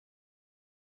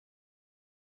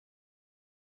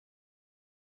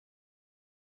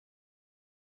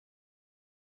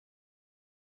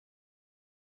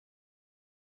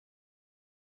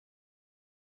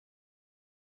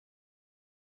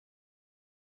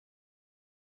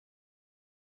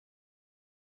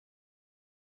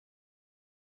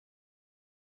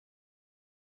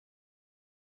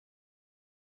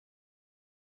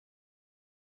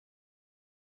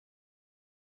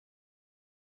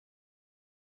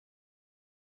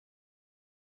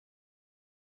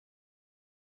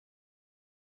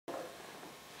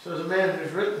So as a man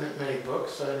who's written many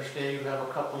books, I understand you have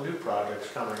a couple new projects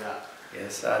coming up.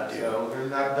 Yes, I do. So they're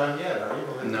not done yet, are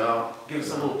you? No. Give us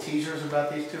some little teasers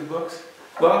about these two books.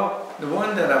 Well, the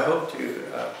one that I hope to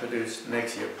produce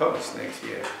next year, publish next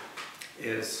year,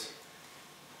 is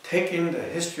taking the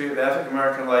history of African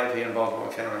American life here in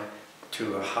Baltimore County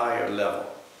to a higher level.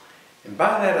 And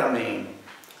by that I mean,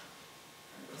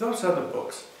 those other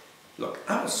books, look,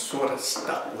 I was sort of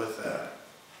stuck with a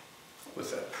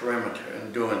perimeter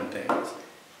and doing things.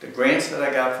 The grants that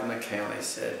I got from the county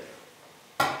said,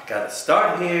 got to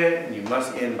start here and you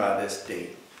must end by this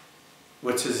date,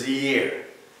 which is a year.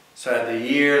 So I had the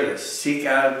year to seek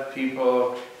out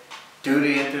people, do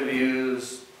the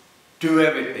interviews, do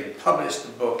everything, publish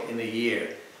the book in a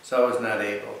year. So I was not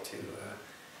able to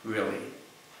really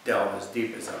delve as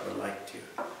deep as I would like to.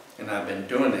 And I've been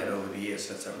doing that over the years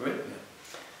since I've written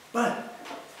it. But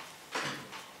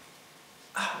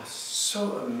I was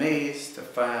so amazed to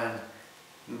find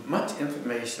much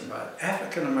information about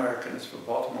African Americans from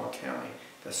Baltimore County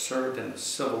that served in the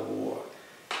Civil War.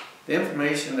 The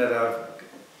information that I've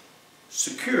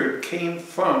secured came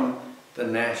from the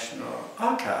National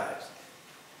Archives.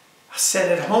 I sat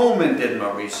at home and did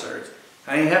my research.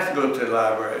 I didn't have to go to the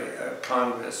Library of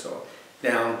Congress or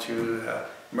down to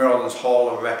Maryland's Hall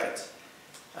of Records.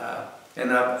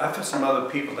 And I've got some other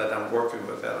people that I'm working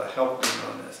with that are helping me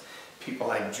on this. People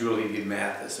like Julie D.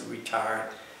 Mathis, a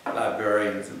retired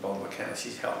librarian in Baltimore County.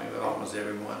 She's helped me with almost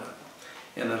every one of them.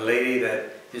 And a lady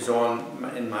that is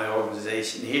in my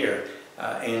organization here,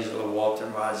 Angela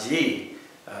Walton Raji,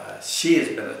 she has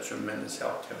been a tremendous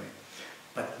help to me.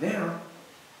 But now,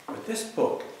 with this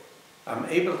book, I'm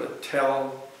able to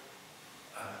tell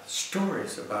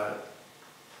stories about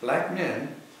black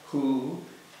men who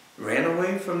ran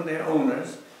away from their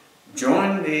owners,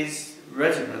 joined these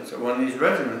regiments, or one of these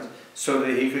regiments, so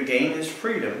that he could gain his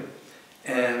freedom,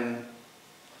 and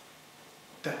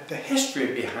the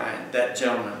history behind that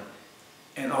gentleman,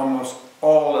 and almost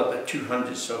all of the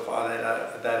 200 so far that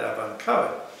I've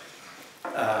uncovered.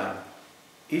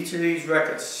 Each of these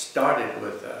records started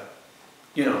with,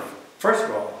 first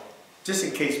of all, just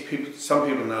in case some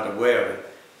people are not aware of it,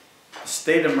 the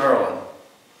state of Maryland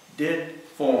did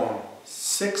form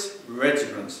 6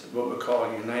 regiments of what we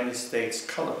call United States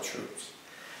Colored Troops.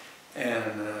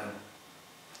 And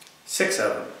 6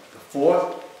 of them, the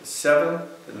 4th, the 7th,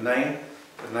 the 9th,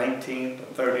 the 19th,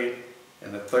 the 30th,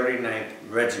 and the 39th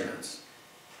regiments.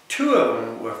 2 of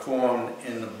them were formed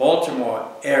in the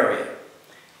Baltimore area,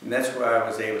 and that's where I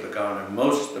was able to garner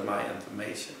most of my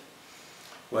information.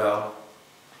 Well,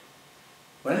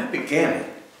 when I began it,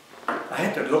 I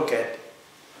had to look at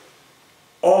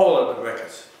all of the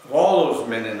records of all those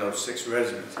men in those 6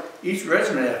 regiments. Each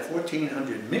regiment had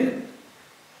 1,400 men.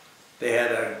 They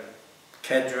had a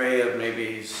cadre of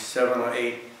maybe 7 or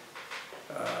 8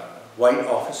 white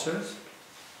officers.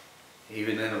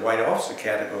 Even in the white officer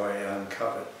category, I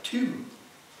uncovered 2.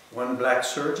 One black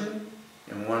surgeon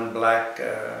and one black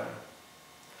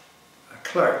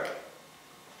clerk.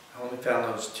 I only found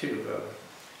those 2.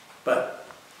 But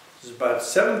there's about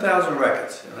 7,000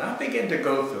 records, and I began to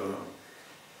go through them.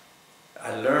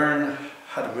 I learned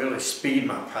how to really speed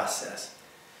my process,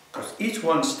 because each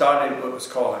one started with what was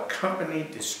called a company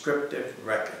descriptive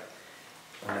record.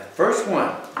 On the first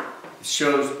one, it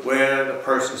shows where the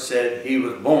person said he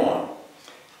was born.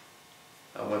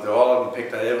 I went through all of them,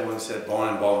 picked out everyone said born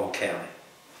in Baltimore County,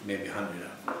 maybe 100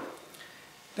 of them.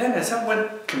 Then as I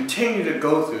continued to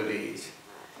go through these,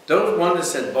 those ones that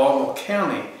said Baltimore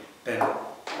County, then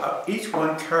each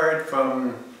one carried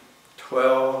from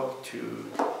 12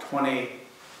 to 20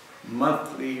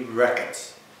 monthly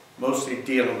records, mostly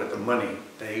dealing with the money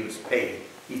that he was paid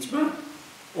each month.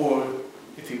 Or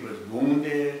if he was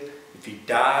wounded, if he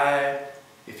died,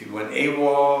 if he went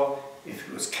AWOL, if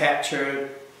he was captured,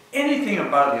 anything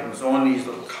about him was on these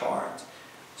little cards.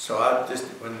 So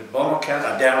when the Baltimore County,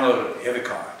 I downloaded every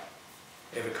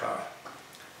card.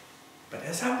 But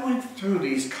as I went through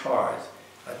these cards,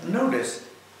 I noticed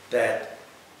that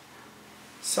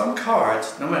some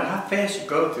cards, no matter how fast you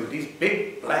go through, these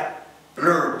big black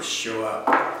blurbs show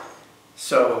up.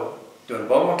 So during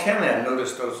Baltimore County, I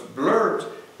noticed those blurbs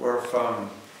were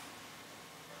from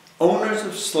owners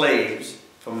of slaves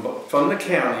from the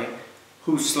county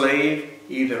whose slave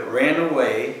either ran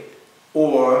away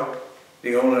or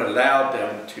the owner allowed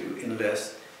them to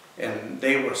enlist. And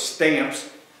they were stamps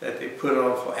that they put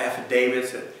on for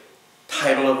affidavits,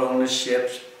 title of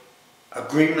ownerships,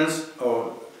 agreements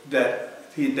or that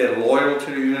they're loyal to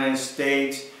the United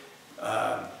States.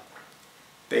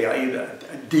 They are either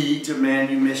deeds of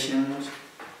manumissions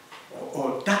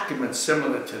or documents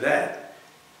similar to that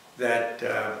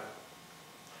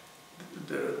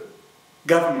the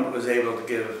government was able to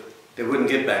give, they wouldn't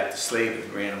give back the slave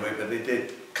that ran away, but they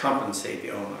did compensate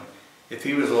the owner. If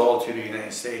he was loyal to the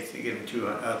United States, they give him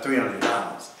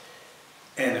 $300.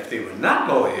 And if they were not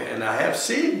loyal, and I have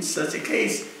seen such a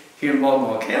case here in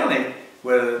Baltimore County,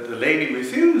 where the lady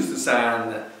refused to sign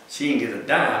that she didn't get a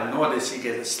dime, nor did she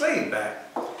get a slave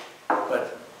back.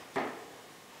 But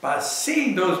by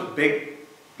seeing those big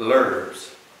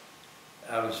blurbs,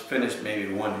 I was finished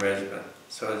maybe one regiment.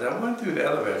 So as I went through the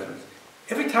other regiments,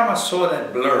 every time I saw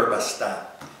that blurb, I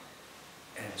stopped.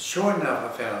 And sure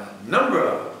enough, I found a number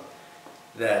of them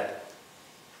that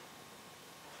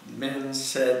men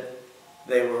said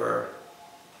they were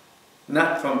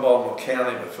not from Baltimore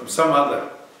County, but from some other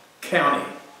county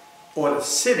or the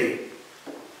city,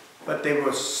 but they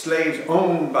were slaves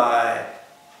owned by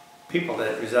people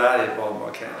that resided in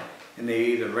Baltimore County. And they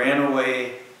either ran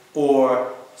away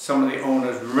or some of the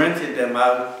owners rented them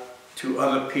out to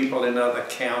other people in other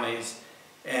counties,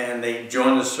 and they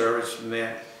joined the service from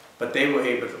there. But they were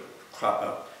able to crop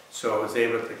up. So I was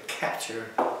able to capture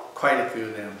quite a few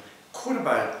of them. Caught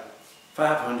about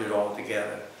 500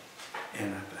 altogether.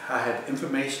 And I had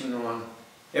information on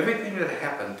everything that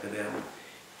happened to them.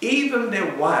 Even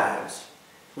their wives,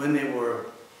 when they were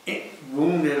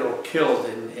wounded or killed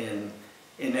in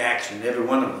action, every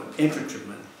one of them,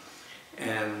 infantrymen,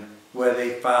 and where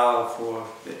they filed for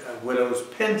widows'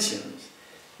 pensions,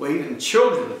 where even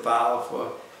children filed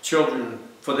for children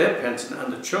for their pension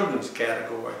under children's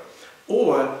category,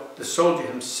 or the soldier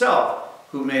himself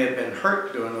who may have been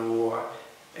hurt during the war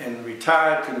and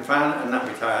retired, couldn't find, not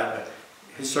retired, but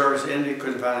his service ended,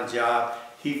 couldn't find a job,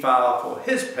 he filed for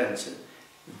his pension.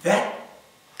 That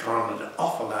garnered an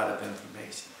awful lot of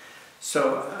information.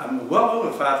 So I'm well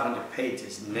over 500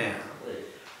 pages now.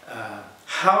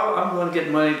 How I'm going to get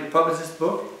money to publish this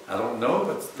book, I don't know,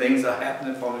 but things are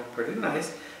happening for me pretty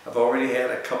nice. I've already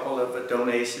had a couple of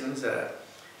donations. I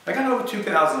got over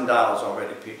 $2,000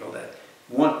 already, people that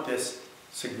want this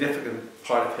significant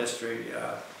part of history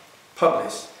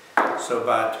published. So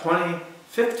by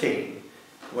 2015,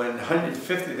 when the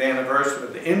 150th anniversary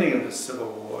of the ending of the Civil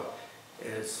War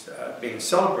is being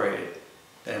celebrated,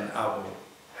 then I will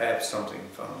have something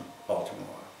from Baltimore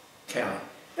County.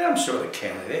 And I'm sure the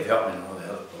county, they've helped me in all the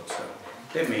other books, so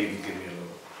they may even give me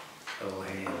a little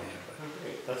hand there.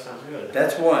 Great, that sounds good.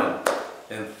 That's one.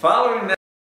 And following that,